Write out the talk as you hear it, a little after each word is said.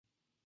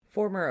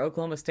Former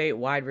Oklahoma State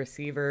wide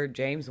receiver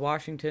James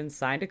Washington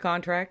signed a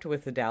contract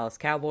with the Dallas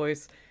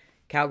Cowboys.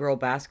 Cowgirl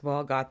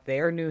basketball got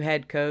their new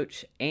head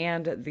coach,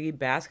 and the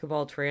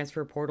basketball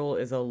transfer portal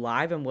is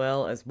alive and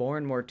well as more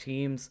and more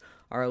teams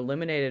are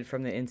eliminated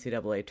from the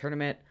NCAA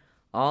tournament,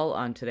 all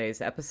on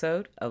today's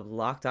episode of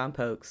Locked On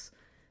Pokes.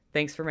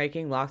 Thanks for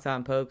making Locked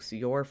On Pokes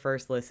your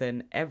first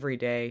listen every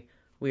day.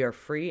 We are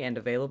free and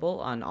available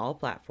on all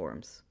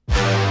platforms.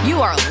 You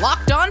are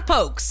Locked On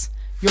Pokes,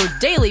 your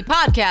daily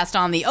podcast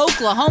on the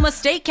Oklahoma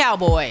State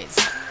Cowboys.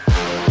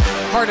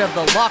 Part of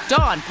the Locked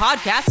On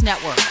Podcast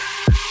Network.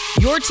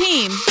 Your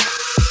team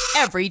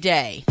every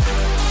day.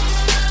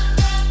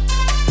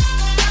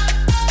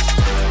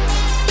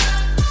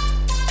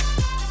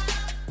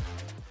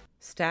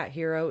 Stat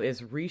Hero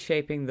is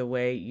reshaping the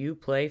way you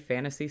play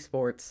fantasy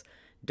sports.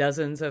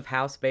 Dozens of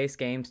house-based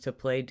games to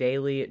play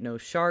daily. No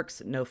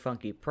sharks, no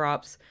funky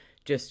props.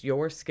 Just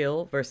your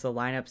skill versus the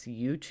lineups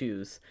you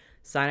choose.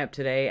 Sign up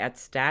today at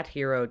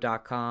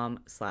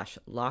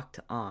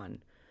stathero.com/lockedon.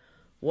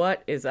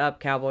 What is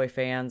up, Cowboy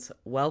fans?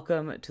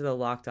 Welcome to the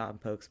Locked On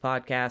Pokes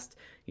podcast,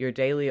 your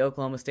daily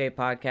Oklahoma State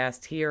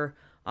podcast here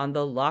on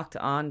the Locked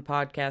On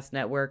Podcast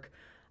Network.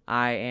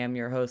 I am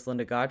your host,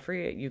 Linda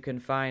Godfrey. You can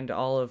find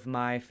all of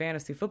my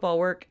fantasy football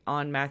work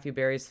on Matthew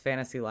Berry's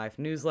Fantasy Life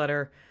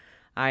newsletter.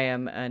 I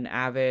am an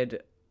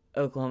avid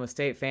Oklahoma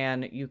State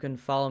fan. You can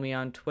follow me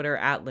on Twitter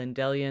at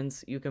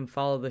Lindellians. You can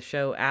follow the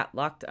show at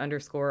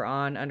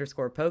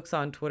Locked_on_Pokes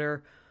on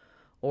Twitter,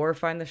 or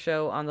find the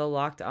show on the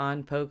Locked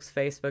On Pokes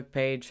Facebook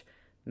page.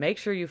 Make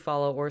sure you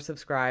follow or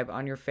subscribe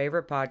on your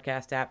favorite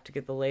podcast app to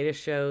get the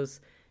latest shows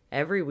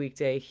every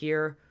weekday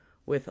here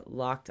with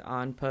Locked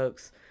On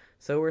Pokes.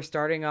 So we're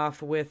starting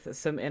off with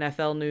some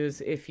NFL news.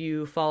 If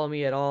you follow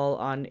me at all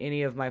on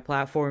any of my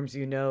platforms,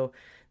 you know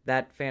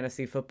that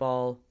fantasy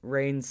football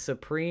reigns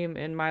supreme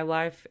in my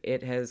life.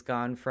 It has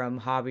gone from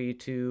hobby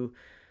to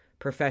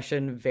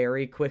profession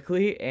very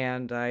quickly,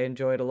 and I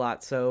enjoy it a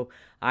lot. So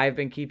I've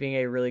been keeping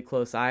a really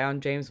close eye on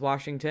James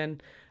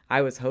Washington.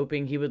 I was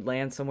hoping he would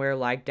land somewhere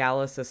like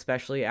Dallas,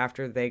 especially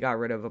after they got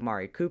rid of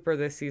Amari Cooper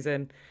this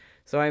season.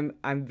 So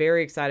I'm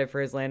very excited for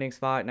his landing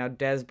spot. Now,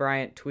 Dez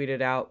Bryant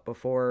tweeted out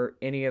before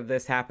any of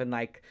this happened,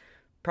 like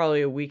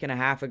probably a week and a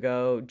half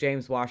ago,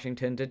 James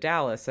Washington to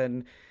Dallas.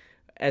 And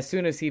as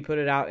soon as he put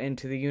it out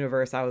into the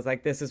universe, I was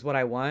like, this is what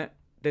I want.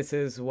 This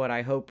is what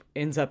I hope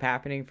ends up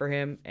happening for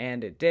him.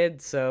 And it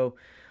did. So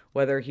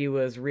whether he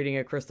was reading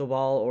a crystal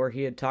ball or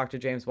he had talked to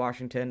James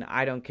Washington,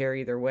 I don't care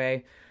either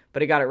way.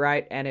 But he got it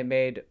right, and it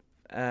made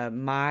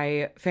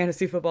my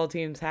fantasy football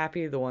teams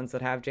happy, the ones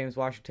that have James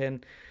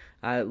Washington.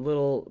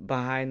 Little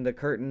behind the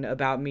curtain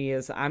about me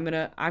is I'm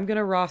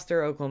gonna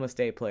roster Oklahoma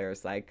State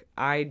players. Like,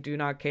 I do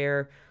not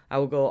care. I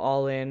will go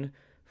all in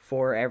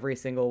for every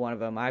single one of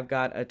them. I've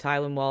got a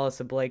Tylan Wallace,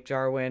 a Blake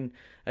Jarwin,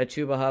 a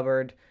Chuba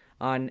Hubbard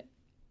on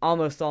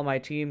almost all my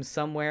teams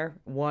somewhere,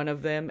 one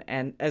of them,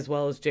 and as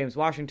well as James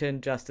Washington,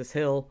 Justice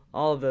Hill,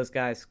 all of those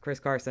guys, Chris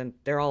Carson,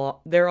 they're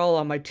all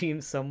on my team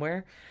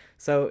somewhere.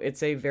 So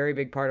it's a very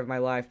big part of my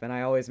life, and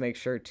I always make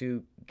sure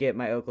to get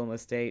my Oklahoma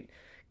State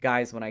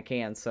guys when I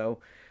can. So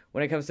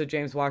when it comes to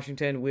James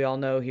Washington, we all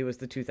know he was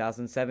the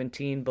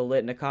 2017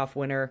 Biletnikoff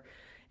winner,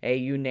 a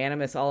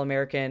unanimous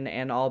All-American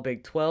and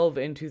All-Big 12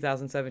 in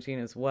 2017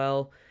 as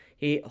well.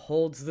 He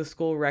holds the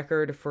school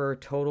record for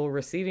total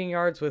receiving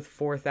yards with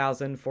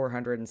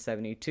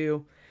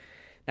 4,472.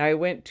 Now, he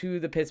went to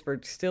the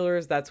Pittsburgh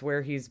Steelers. That's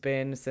where he's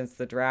been since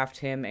the draft.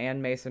 Him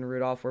and Mason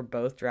Rudolph were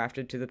both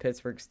drafted to the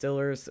Pittsburgh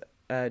Steelers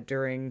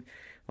during,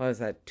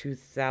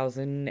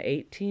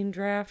 2018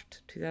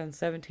 draft?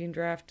 2017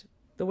 draft?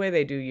 The way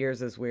they do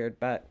years is weird,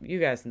 but you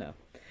guys know.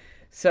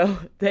 So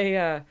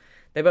they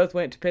both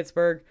went to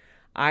Pittsburgh.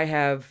 I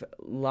have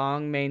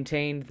long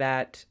maintained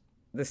that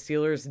the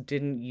Steelers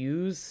didn't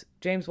use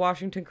James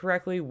Washington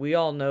correctly. We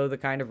all know the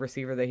kind of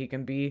receiver that he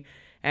can be.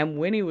 And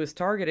when he was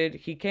targeted,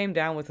 he came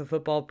down with the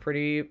football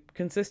pretty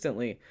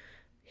consistently.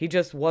 He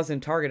just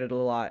wasn't targeted a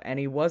lot, and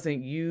he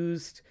wasn't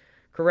used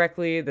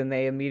correctly. Then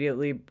they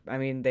immediately,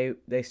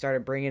 they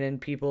started bringing in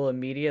people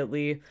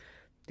immediately.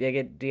 They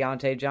get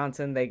Deontay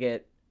Johnson. They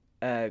get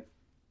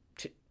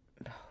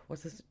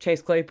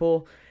Chase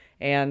Claypool,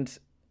 and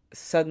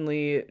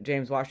suddenly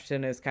James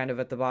Washington is kind of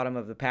at the bottom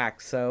of the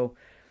pack. So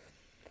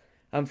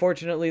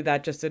unfortunately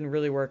that just didn't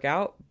really work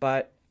out,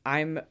 but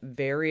I'm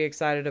very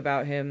excited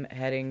about him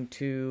heading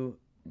to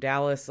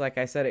Dallas. Like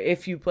I said,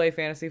 if you play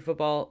fantasy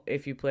football,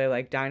 if you play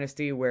like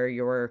Dynasty where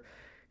you're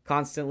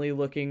constantly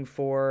looking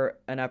for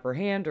an upper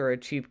hand or a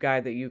cheap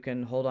guy that you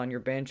can hold on your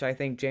bench, I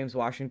think James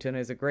Washington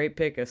is a great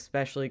pick,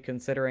 especially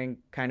considering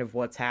kind of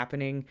what's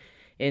happening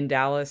in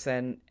Dallas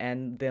and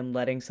them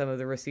letting some of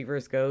the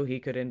receivers go. He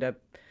could end up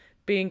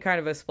being kind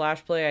of a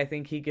splash play. I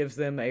think he gives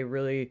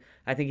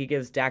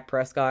Dak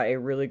Prescott a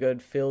really good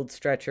field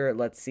stretcher. It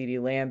lets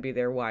CeeDee Lamb be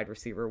their wide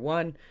receiver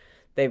one.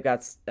 They've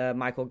got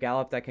Michael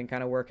Gallup that can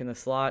kind of work in the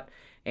slot,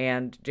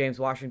 and James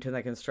Washington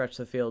that can stretch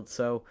the field.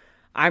 So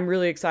I'm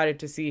really excited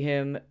to see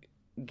him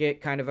get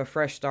kind of a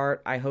fresh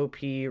start. I hope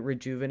he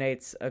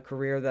rejuvenates a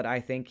career that I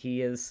think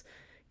he is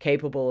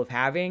capable of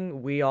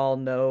having. We all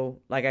know,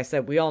 like I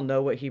said, we all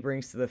know what he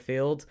brings to the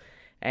field.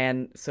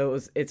 And so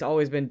it's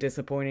always been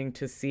disappointing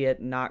to see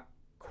it not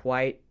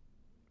quite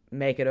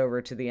make it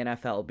over to the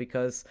NFL,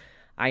 because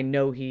I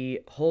know he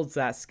holds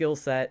that skill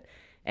set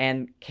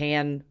and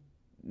can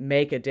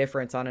make a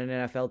difference on an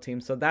NFL team.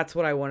 So that's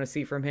what I want to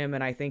see from him.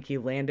 And I think he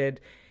landed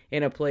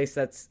in a place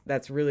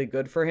that's really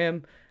good for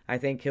him. I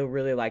think he'll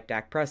really like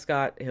Dak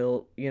Prescott.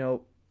 He'll,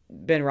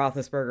 Ben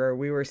Roethlisberger,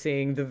 we were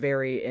seeing the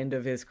very end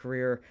of his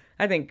career.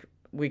 I think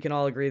we can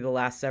all agree the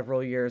last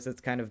several years it's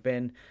kind of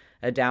been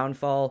a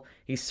downfall.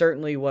 He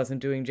certainly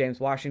wasn't doing James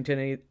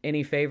Washington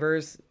any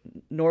favors,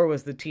 nor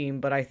was the team,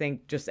 but I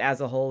think just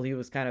as a whole, he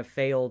was kind of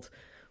failed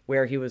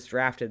where he was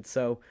drafted.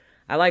 So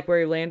I like where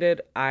he landed.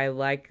 I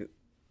like,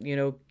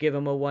 give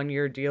him a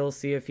 1-year deal,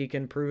 see if he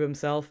can prove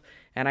himself.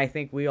 And I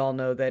think we all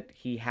know that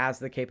he has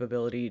the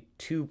capability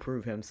to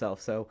prove himself.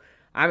 So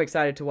I'm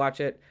excited to watch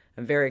it.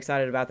 I'm very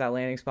excited about that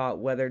landing spot,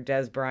 whether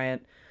Dez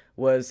Bryant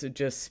was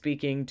just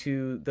speaking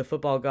to the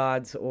football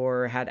gods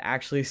or had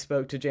actually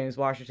spoke to James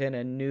Washington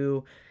and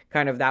knew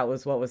kind of that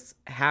was what was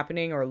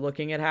happening or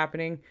looking at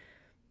happening.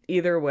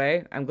 Either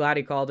way, I'm glad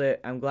he called it.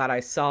 I'm glad I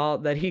saw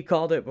that he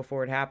called it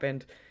before it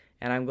happened,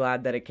 and I'm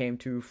glad that it came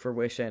to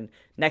fruition.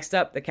 Next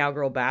up, the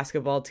Cowgirl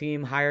basketball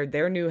team hired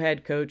their new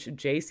head coach,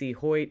 J.C.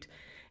 Hoyt,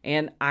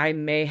 and I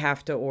may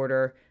have to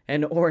order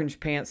an orange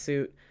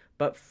pantsuit,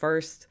 but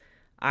first,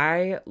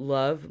 I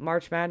love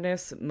March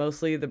Madness,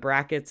 mostly the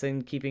brackets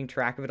and keeping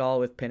track of it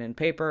all with pen and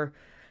paper.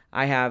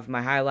 I have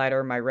my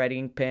highlighter, my red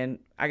ink pen.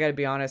 I gotta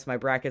be honest, my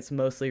bracket's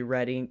mostly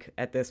red ink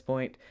at this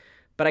point,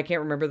 but I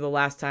can't remember the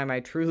last time I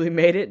truly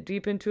made it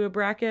deep into a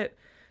bracket.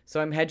 So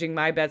I'm hedging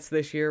my bets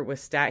this year with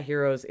Stat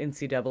Heroes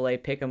NCAA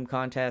Pick'em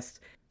contest.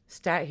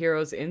 Stat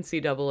Heroes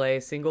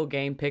NCAA single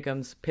game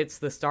pick'ems pits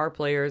the star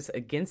players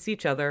against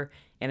each other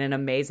in an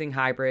amazing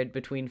hybrid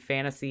between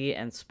fantasy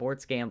and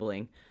sports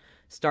gambling.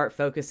 Start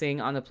focusing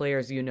on the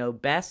players you know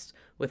best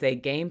with a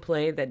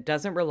gameplay that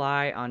doesn't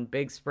rely on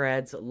big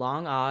spreads,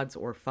 long odds,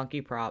 or funky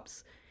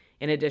props.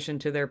 In addition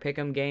to their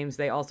pick'em games,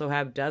 they also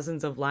have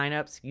dozens of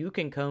lineups you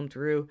can comb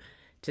through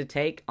to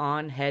take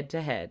on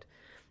head-to-head.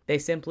 They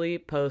simply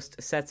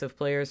post sets of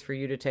players for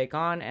you to take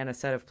on and a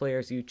set of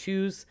players you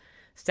choose.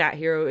 Stat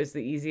Hero is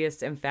the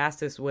easiest and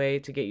fastest way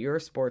to get your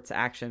sports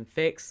action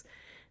fix.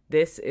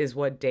 This is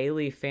what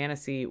daily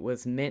fantasy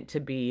was meant to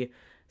be.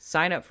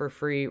 Sign up for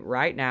free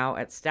right now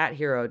at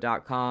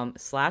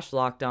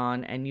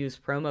stathero.com/lockedon and use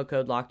promo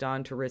code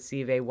lockedon to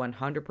receive a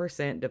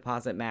 100%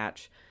 deposit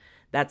match.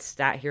 That's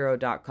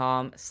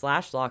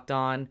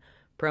stathero.com/lockedon,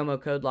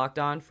 promo code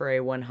lockedon for a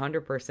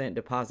 100%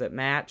 deposit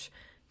match.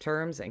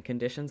 Terms and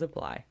conditions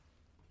apply.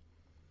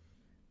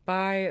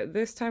 By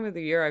this time of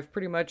the year, I've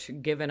pretty much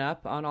given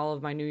up on all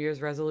of my New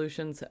Year's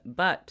resolutions,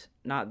 but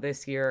not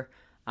this year.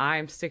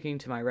 I'm sticking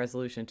to my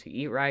resolution to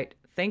eat right,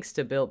 thanks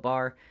to Built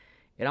Bar.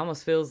 It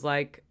almost feels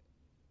like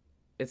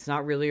it's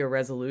not really a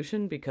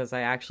resolution because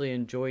I actually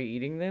enjoy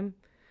eating them.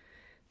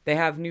 They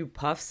have new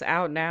puffs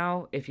out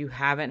now. If you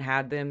haven't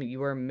had them,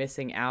 you are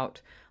missing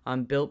out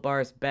on Built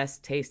Bar's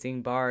best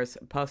tasting bars.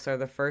 Puffs are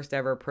the first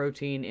ever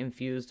protein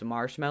infused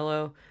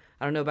marshmallow.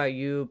 I don't know about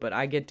you, but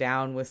I get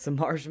down with some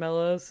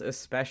marshmallows,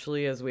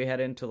 especially as we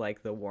head into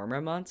like the warmer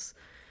months.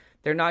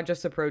 They're not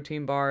just a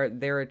protein bar,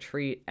 they're a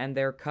treat, and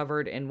they're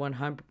covered in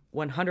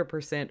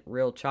 100%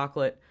 real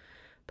chocolate.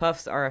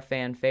 Puffs are a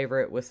fan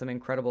favorite with some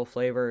incredible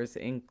flavors,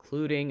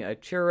 including a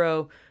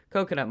churro,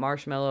 coconut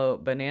marshmallow,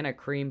 banana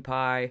cream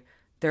pie.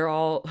 They're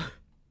all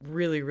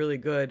really, really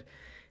good.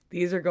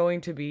 These are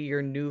going to be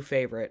your new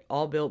favorite.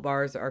 All Built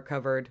Bars are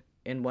covered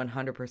in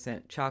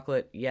 100%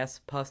 chocolate. Yes,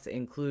 Puffs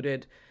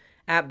included.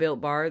 At Built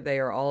Bar, they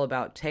are all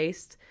about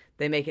taste.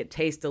 They make it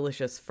taste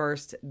delicious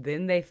first,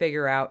 then they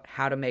figure out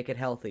how to make it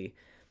healthy.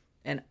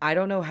 And I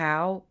don't know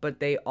how, but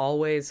they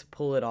always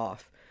pull it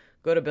off.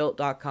 Go to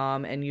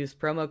Built.com and use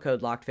promo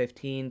code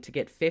LOCKED15 to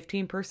get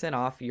 15%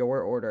 off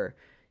your order.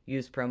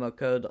 Use promo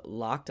code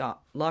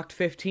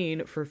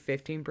LOCKED15 for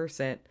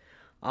 15%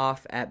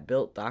 off at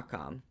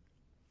Built.com.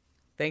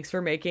 Thanks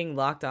for making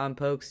Locked On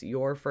Pokes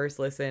your first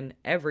listen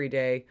every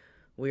day.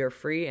 We are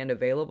free and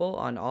available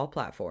on all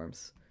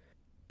platforms.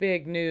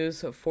 Big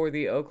news for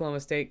the Oklahoma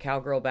State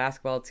Cowgirl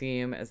basketball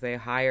team as they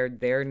hired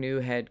their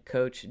new head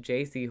coach,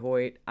 J.C.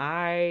 Hoyt.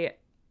 I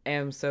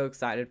am so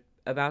excited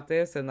about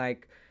this, and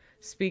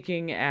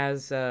speaking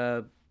as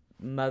a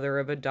mother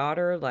of a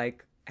daughter,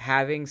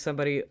 having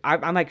somebody,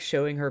 I'm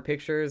showing her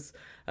pictures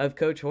of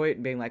Coach Hoyt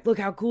and being like, look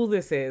how cool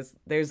this is.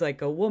 There's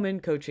a woman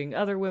coaching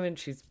other women.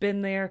 She's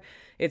been there.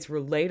 It's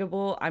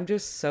relatable. I'm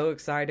just so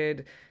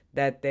excited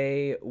that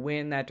they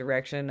went that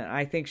direction.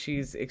 I think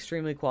she's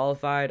extremely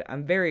qualified.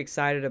 I'm very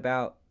excited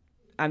about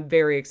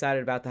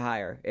the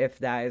hire, if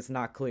that is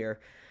not clear.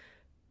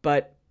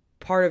 But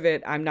part of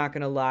it, I'm not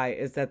going to lie,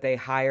 is that they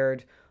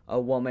hired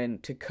a woman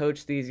to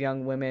coach these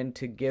young women,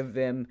 to give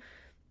them,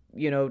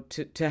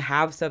 to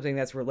have something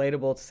that's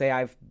relatable, to say,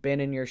 I've been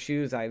in your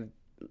shoes. I've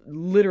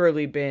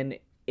literally been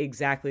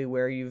exactly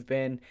where you've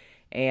been.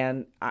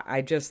 And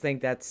I just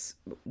think that's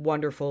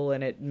wonderful,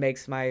 and it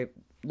makes my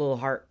little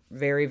heart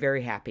very,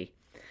 very happy.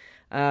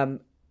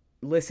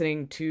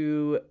 Listening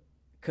to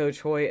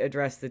Coach Hoyt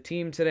address the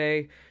team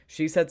today,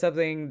 she said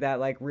something that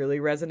like really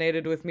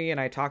resonated with me, and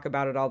I talk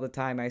about it all the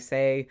time. I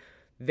say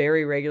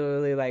very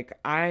regularly, like,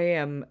 I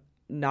am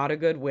not a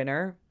good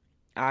winner.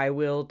 I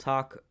will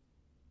talk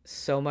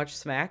so much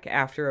smack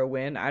after a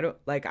win. I'm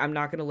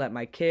not going to let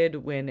my kid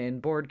win in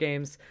board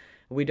games.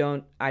 I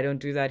don't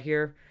do that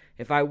here.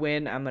 If I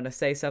win, I'm going to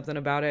say something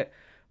about it.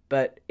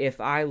 But if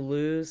I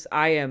lose,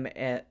 I am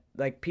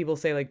like people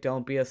say, like,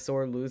 don't be a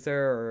sore loser,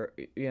 or,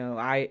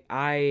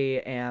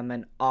 I am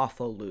an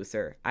awful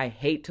loser. I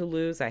hate to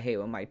lose. I hate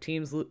when my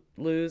teams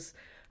lose.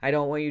 I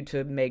don't want you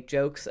to make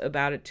jokes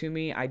about it to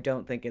me. I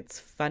don't think it's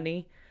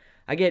funny.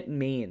 I get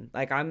mean.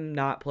 Like, I'm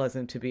not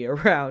pleasant to be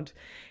around.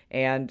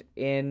 And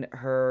in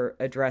her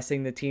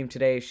addressing the team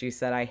today, she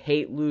said, I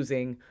hate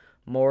losing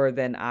more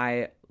than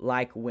I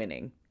like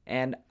winning.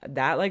 And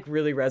that like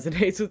really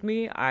resonates with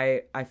me.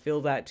 I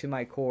feel that to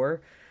my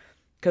core,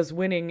 because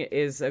winning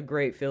is a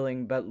great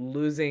feeling, but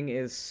losing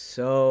is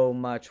so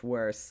much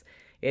worse.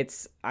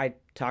 I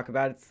talk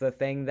about it's the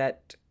thing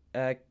that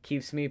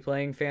keeps me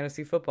playing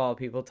fantasy football.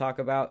 People talk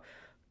about,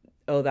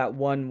 oh, that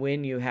one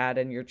win you had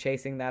and you're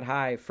chasing that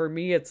high. For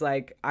me, it's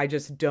like, I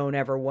just don't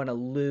ever want to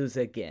lose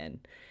again.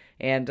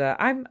 And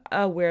I'm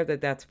aware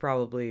that that's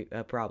probably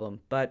a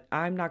problem, but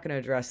I'm not going to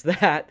address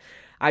that.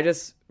 I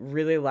just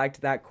really liked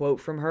that quote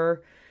from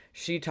her.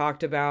 She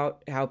talked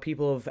about how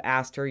people have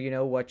asked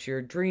her, what's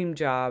your dream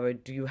job?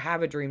 Do you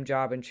have a dream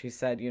job? And she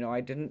said,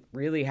 I didn't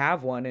really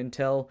have one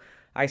until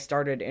I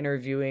started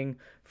interviewing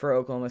for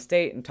Oklahoma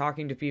State and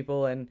talking to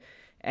people, and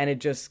it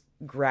just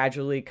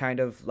gradually kind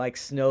of like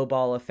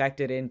snowball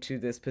affected into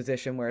this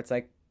position where it's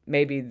like,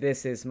 maybe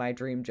this is my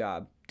dream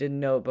job.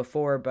 Didn't know it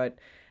before, but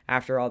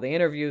after all the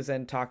interviews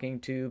and talking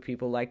to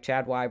people like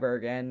Chad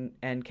Weiberg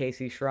and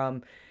Casey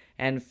Schrum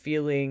and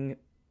feeling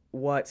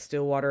what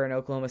Stillwater and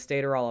Oklahoma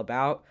State are all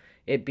about,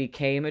 it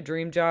became a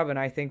dream job. And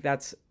I think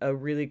that's a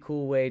really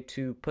cool way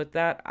to put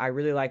that. I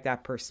really like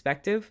that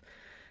perspective.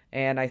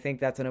 And I think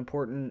that's an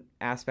important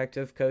aspect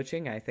of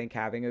coaching. I think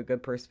having a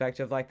good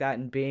perspective like that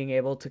and being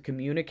able to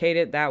communicate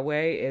it that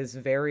way is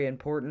very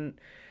important.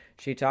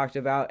 She talked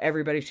about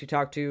everybody she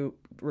talked to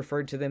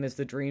referred to them as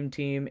the dream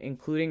team,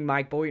 including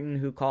Mike Boynton,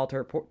 who called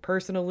her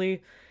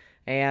personally.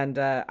 And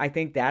I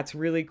think that's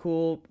really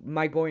cool.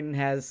 Mike Boynton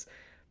has,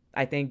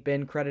 I think,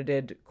 been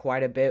credited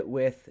quite a bit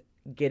with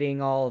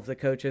getting all of the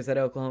coaches at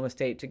Oklahoma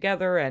State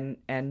together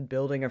and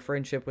building a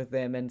friendship with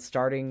them and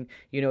starting,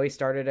 he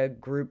started a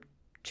group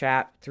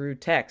chat through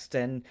text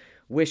and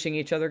wishing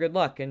each other good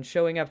luck and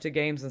showing up to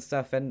games and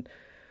stuff. And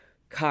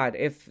God,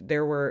 if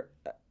there were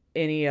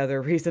any other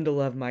reason to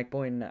love Mike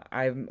Boynton,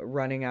 I'm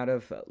running out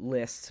of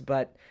lists,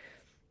 but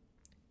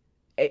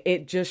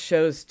it just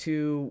shows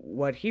to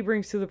what he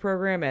brings to the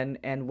program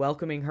and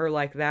welcoming her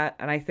like that.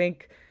 And I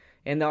think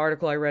in the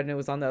article I read, and it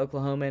was on the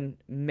Oklahoman,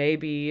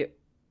 maybe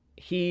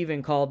he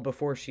even called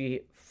before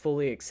she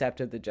fully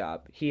accepted the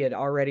job. He had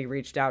already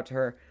reached out to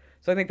her.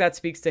 So I think that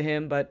speaks to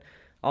him, but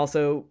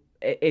also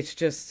it's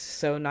just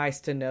so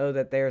nice to know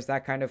that there's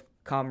that kind of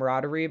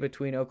camaraderie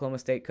between Oklahoma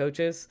State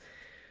coaches.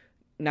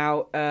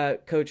 Now,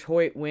 Coach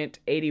Hoyt went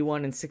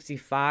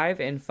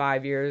 81-65 in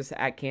 5 years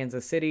at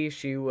Kansas City.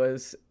 She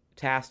was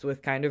tasked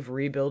with kind of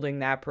rebuilding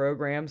that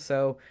program,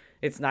 so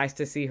it's nice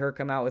to see her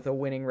come out with a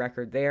winning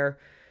record there.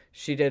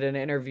 She did an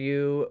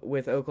interview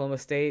with Oklahoma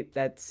State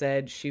that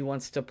said she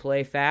wants to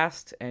play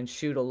fast and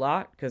shoot a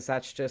lot, because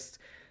that's just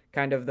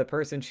kind of the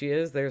person she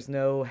is. There's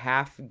no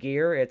half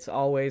gear. It's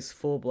always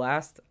full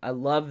blast. I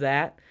love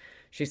that.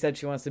 She said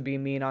she wants to be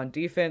mean on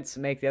defense,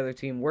 make the other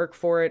team work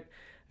for it.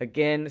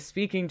 Again,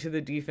 speaking to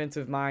the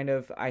defensive mind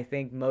of, I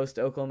think, most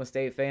Oklahoma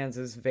State fans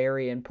is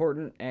very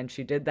important, and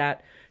she did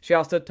that. She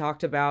also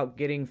talked about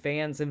getting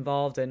fans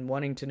involved and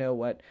wanting to know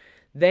what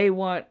they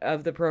want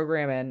of the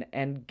program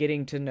and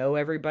getting to know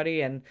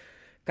everybody. And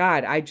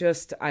God,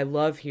 I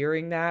love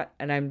hearing that.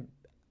 And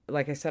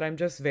like I said, I'm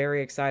just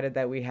very excited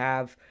that we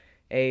have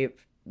a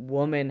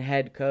woman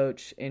head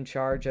coach in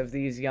charge of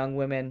these young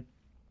women.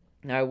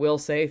 Now, I will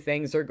say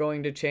things are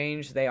going to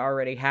change. They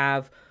already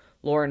have.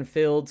 Lauren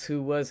Fields,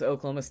 who was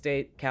Oklahoma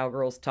State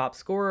Cowgirls' top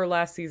scorer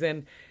last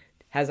season,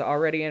 has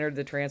already entered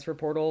the transfer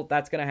portal.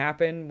 That's going to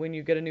happen when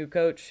you get a new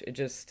coach.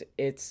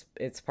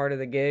 It's part of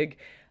the gig.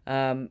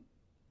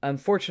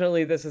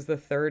 Unfortunately, this is the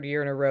third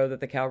year in a row that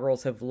the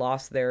Cowgirls have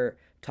lost their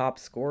top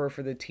scorer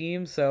for the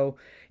team, so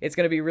it's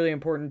going to be really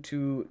important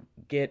to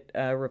get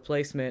a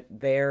replacement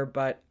there.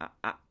 But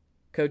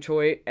Coach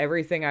Hoyt,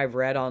 everything I've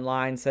read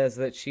online says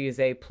that she is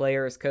a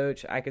player's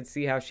coach. I could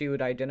see how she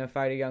would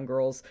identify to young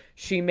girls.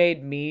 She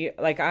made me,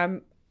 like,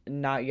 I'm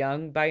not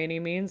young by any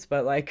means,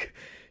 but like,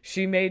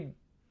 she made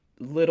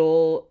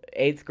little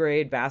 8th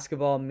grade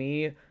basketball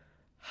me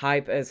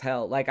hype as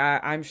hell. Like,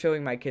 I'm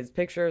showing my kids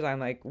pictures. I'm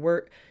like,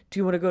 do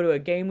you want to go to a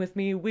game with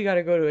me? We got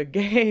to go to a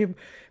game,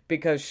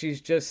 because she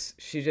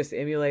just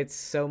emulates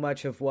so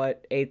much of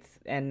what 8th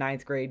and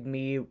 9th grade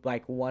me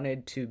like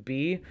wanted to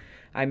be.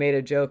 I made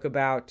a joke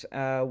about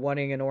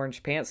wanting an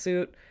orange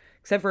pantsuit,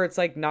 except for it's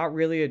like not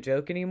really a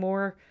joke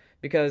anymore,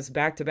 because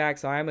back to back.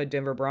 So I'm a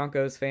Denver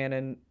Broncos fan,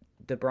 and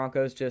the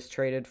Broncos just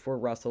traded for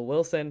Russell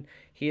Wilson.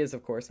 He is,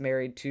 of course,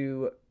 married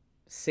to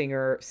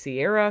singer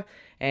Ciara,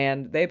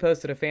 and they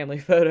posted a family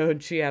photo,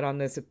 and she had on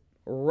this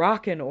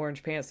rockin'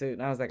 orange pantsuit,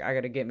 and I was like, I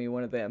gotta get me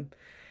one of them.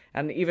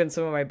 And even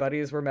some of my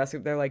buddies were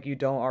messing, they're like, you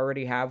don't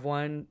already have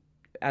one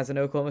as an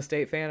Oklahoma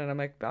State fan? And I'm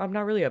like, I'm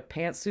not really a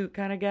pantsuit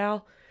kind of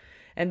gal.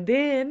 And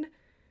then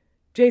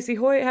JC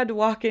Hoyt had to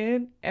walk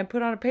in and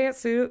put on a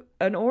pantsuit,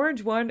 an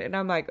orange one, and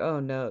I'm like, oh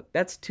no,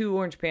 that's 2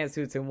 orange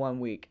pantsuits in 1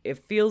 week. It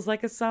feels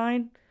like a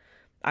sign.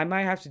 I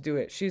might have to do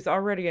it. She's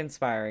already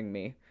inspiring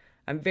me.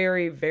 I'm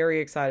very, very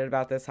excited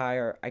about this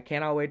hire. I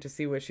cannot wait to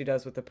see what she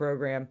does with the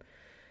program.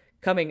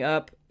 Coming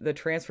up, the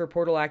transfer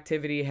portal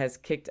activity has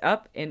kicked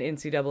up in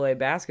NCAA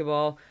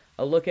basketball.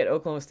 A look at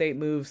Oklahoma State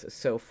moves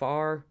so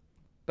far.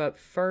 But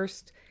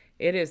first,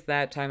 it is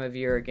that time of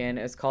year again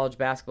as college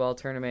basketball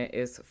tournament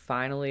is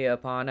finally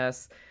upon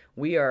us.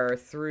 We are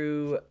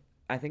through,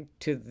 I think,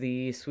 to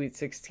the Sweet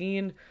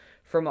 16.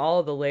 From all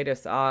of the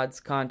latest odds,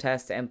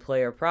 contests, and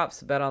player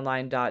props,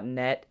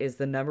 BetOnline.net is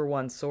the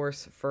 #1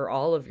 source for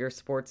all of your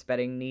sports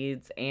betting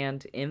needs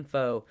and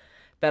info.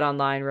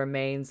 BetOnline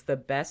remains the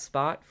best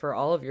spot for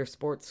all of your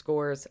sports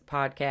scores,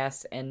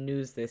 podcasts, and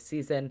news this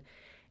season.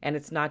 And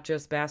it's not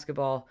just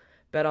basketball.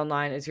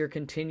 BetOnline is your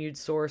continued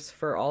source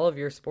for all of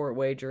your sport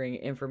wagering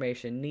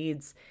information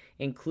needs,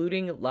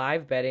 including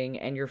live betting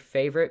and your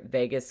favorite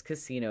Vegas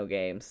casino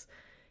games.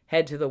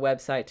 Head to the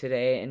website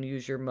today and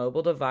use your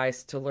mobile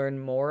device to learn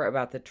more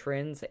about the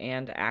trends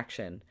and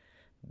action.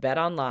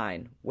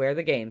 BetOnline, where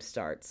the game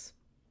starts.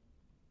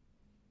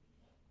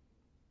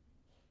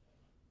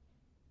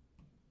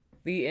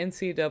 The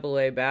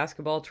NCAA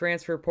basketball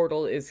transfer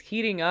portal is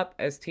heating up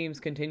as teams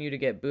continue to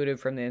get booted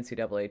from the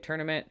NCAA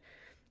tournament.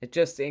 It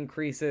just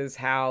increases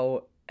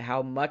how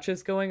much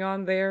is going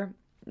on there.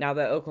 Now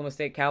the Oklahoma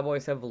State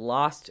Cowboys have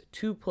lost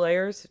 2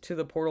 players to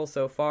the portal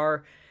so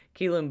far,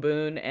 Keelan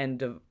Boone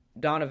and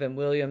Donovan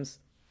Williams.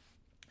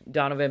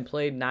 Donovan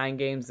played 9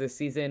 games this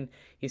season.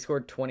 He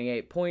scored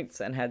 28 points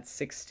and had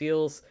 6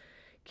 steals.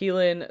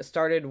 Keelan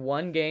started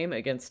 1 game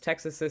against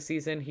Texas this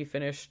season. He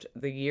finished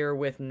the year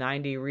with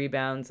 90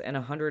 rebounds and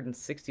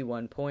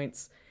 161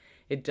 points.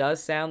 It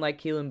does sound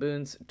like Keelan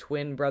Boone's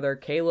twin brother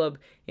Caleb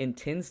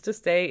intends to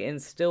stay in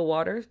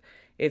Stillwater.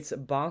 It's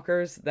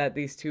bonkers that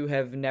these two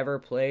have never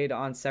played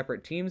on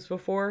separate teams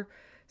before.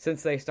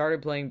 Since they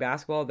started playing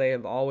basketball, they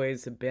have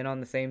always been on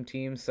the same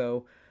team,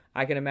 so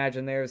I can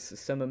imagine there's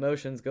some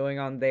emotions going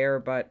on there,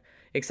 but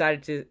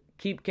excited to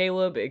keep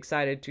Caleb,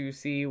 excited to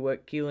see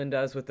what Keelan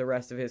does with the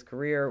rest of his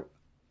career.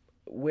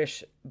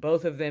 Wish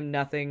both of them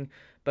nothing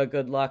but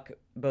good luck,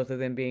 both of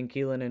them being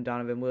Keelan and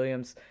Donovan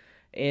Williams,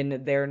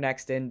 in their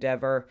next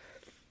endeavor.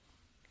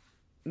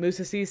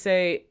 Moussa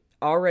Cisse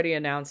already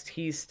announced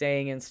he's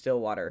staying in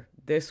Stillwater.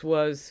 This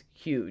was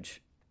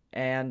huge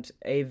and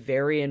a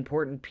very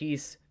important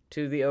piece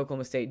to the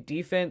Oklahoma State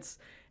defense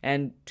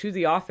and to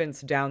the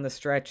offense down the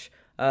stretch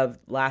of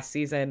last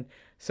season.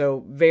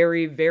 So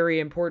very, very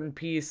important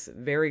piece.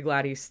 Very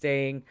glad he's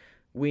staying.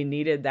 We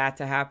needed that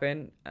to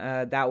happen.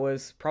 That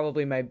was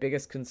probably my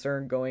biggest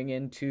concern going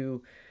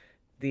into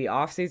the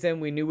offseason.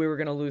 We knew we were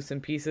going to lose some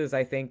pieces.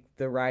 I think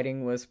the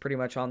writing was pretty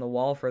much on the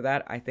wall for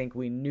that. I think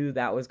we knew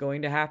that was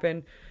going to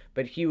happen.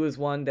 But he was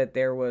one that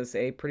there was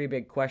a pretty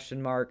big question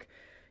mark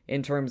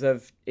in terms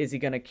of, is he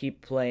going to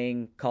keep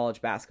playing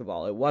college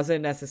basketball? It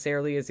wasn't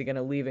necessarily, is he going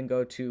to leave and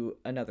go to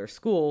another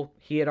school?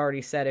 He had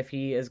already said if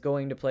he is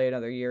going to play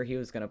another year, he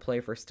was going to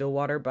play for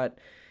Stillwater, but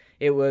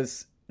it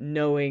was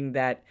knowing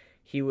that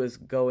he was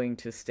going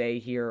to stay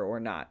here or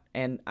not.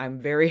 And I'm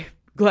very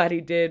glad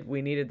he did.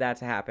 We needed that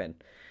to happen.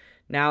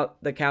 Now,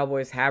 the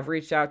Cowboys have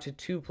reached out to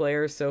 2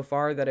 players so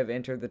far that have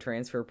entered the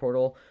transfer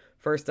portal.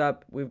 First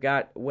up, we've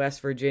got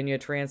West Virginia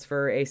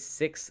transfer, a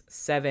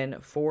 6'7",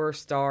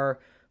 4-star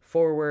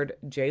forward,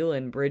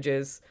 Jalen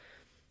Bridges.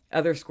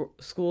 Other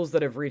schools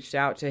that have reached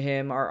out to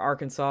him are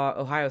Arkansas,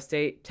 Ohio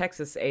State,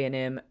 Texas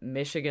A&M,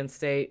 Michigan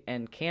State,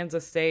 and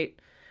Kansas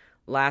State.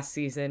 Last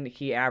season,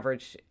 he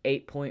averaged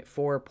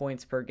 8.4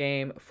 points per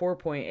game,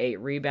 4.8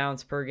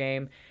 rebounds per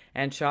game,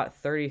 and shot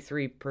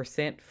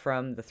 33%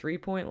 from the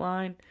three-point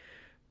line.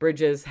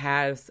 Bridges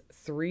has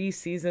 3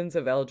 seasons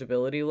of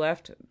eligibility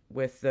left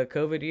with the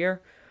COVID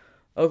year.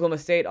 Oklahoma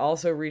State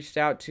also reached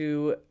out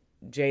to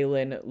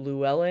Jalen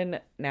Llewellyn.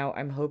 Now,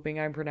 I'm hoping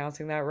I'm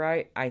pronouncing that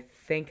right. I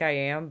think I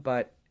am,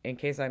 but in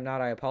case I'm not,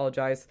 I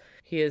apologize.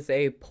 He is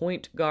a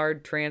point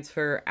guard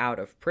transfer out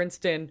of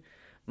Princeton.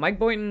 Mike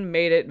Boynton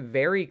made it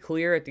very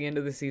clear at the end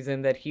of the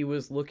season that he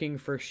was looking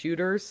for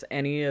shooters,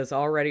 and he is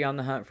already on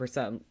the hunt for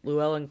some.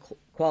 Llewellyn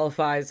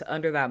qualifies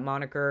under that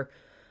moniker.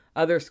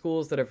 Other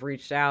schools that have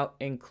reached out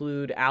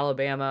include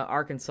Alabama,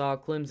 Arkansas,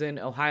 Clemson,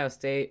 Ohio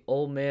State,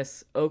 Ole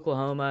Miss,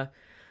 Oklahoma.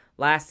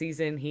 Last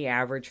season, he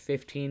averaged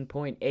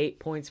 15.8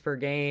 points per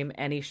game,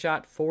 and he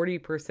shot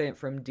 40%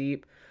 from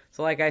deep.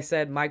 So like I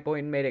said, Mike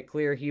Boynton made it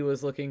clear he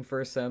was looking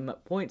for some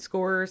point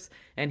scorers,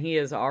 and he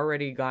has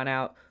already gone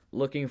out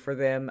looking for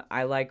them.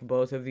 I like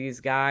both of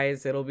these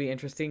guys. It'll be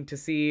interesting to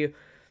see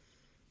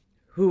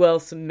who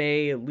else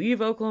may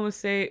leave Oklahoma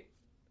State,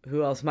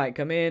 who else might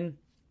come in.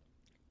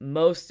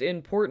 most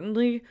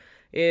importantly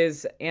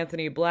is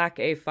Anthony Black,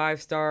 a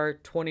 5-star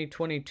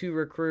 2022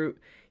 recruit.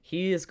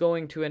 He is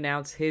going to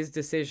announce his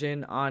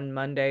decision on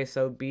Monday,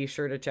 so be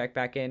sure to check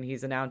back in.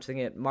 He's announcing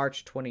it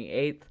March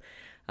 28th.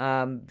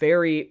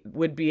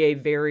 Would be a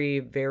very,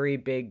 very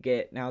big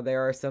get. Now,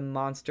 there are some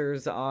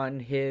monsters on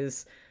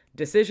his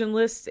decision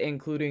list,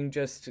 including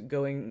just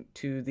going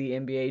to the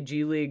NBA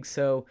G League,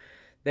 so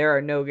there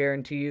are no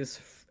guarantees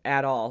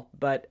at all,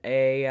 but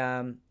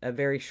a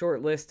very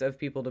short list of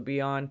people to be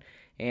on,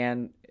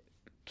 and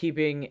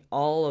keeping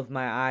all of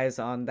my eyes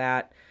on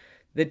that.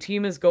 The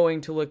team is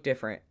going to look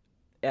different.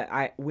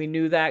 We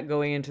knew that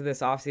going into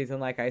this offseason,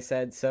 like I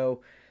said,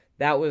 so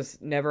that was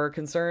never a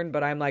concern,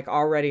 but I'm like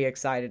already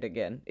excited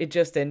again. It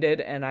just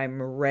ended and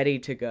I'm ready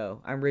to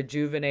go. I'm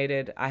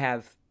rejuvenated. I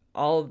have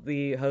all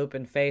the hope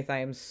and faith. I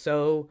am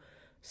so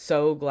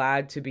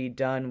glad to be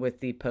done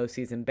with the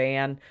postseason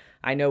ban.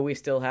 I know we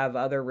still have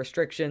other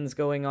restrictions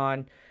going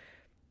on.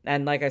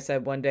 And like I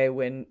said, one day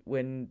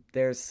when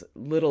there's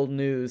little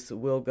news,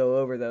 we'll go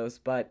over those.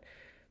 But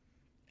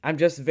I'm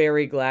just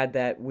very glad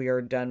that we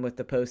are done with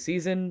the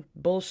postseason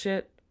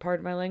bullshit,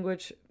 pardon my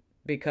language,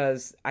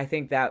 because I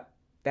think that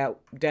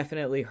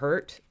definitely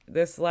hurt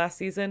this last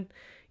season.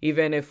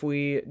 Even if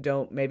we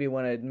don't maybe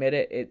want to admit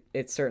it,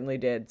 it certainly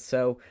did.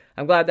 So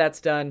I'm glad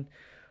that's done.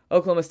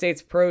 Oklahoma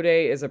State's Pro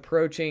Day is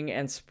approaching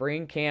and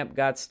spring camp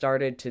got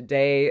started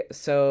today.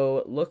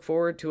 So look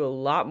forward to a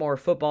lot more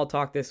football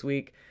talk this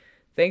week.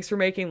 Thanks for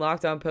making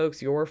Locked On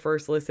Pokes your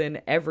first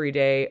listen every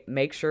day.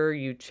 Make sure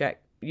you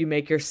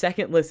make your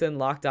second listen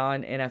Locked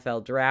On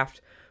NFL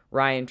Draft.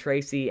 Ryan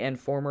Tracy and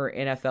former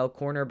NFL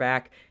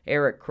cornerback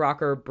Eric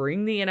Crocker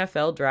bring the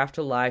NFL Draft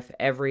to life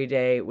every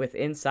day with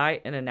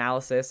insight and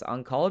analysis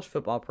on college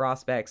football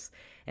prospects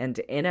and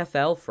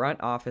NFL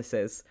front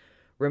offices.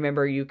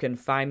 Remember, you can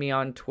find me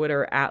on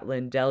Twitter at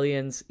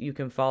Lindellians. You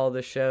can follow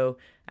the show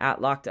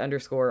at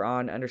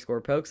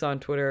 @locked_on_pokes on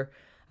Twitter.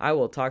 I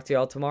will talk to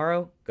y'all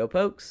tomorrow. Go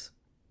Pokes!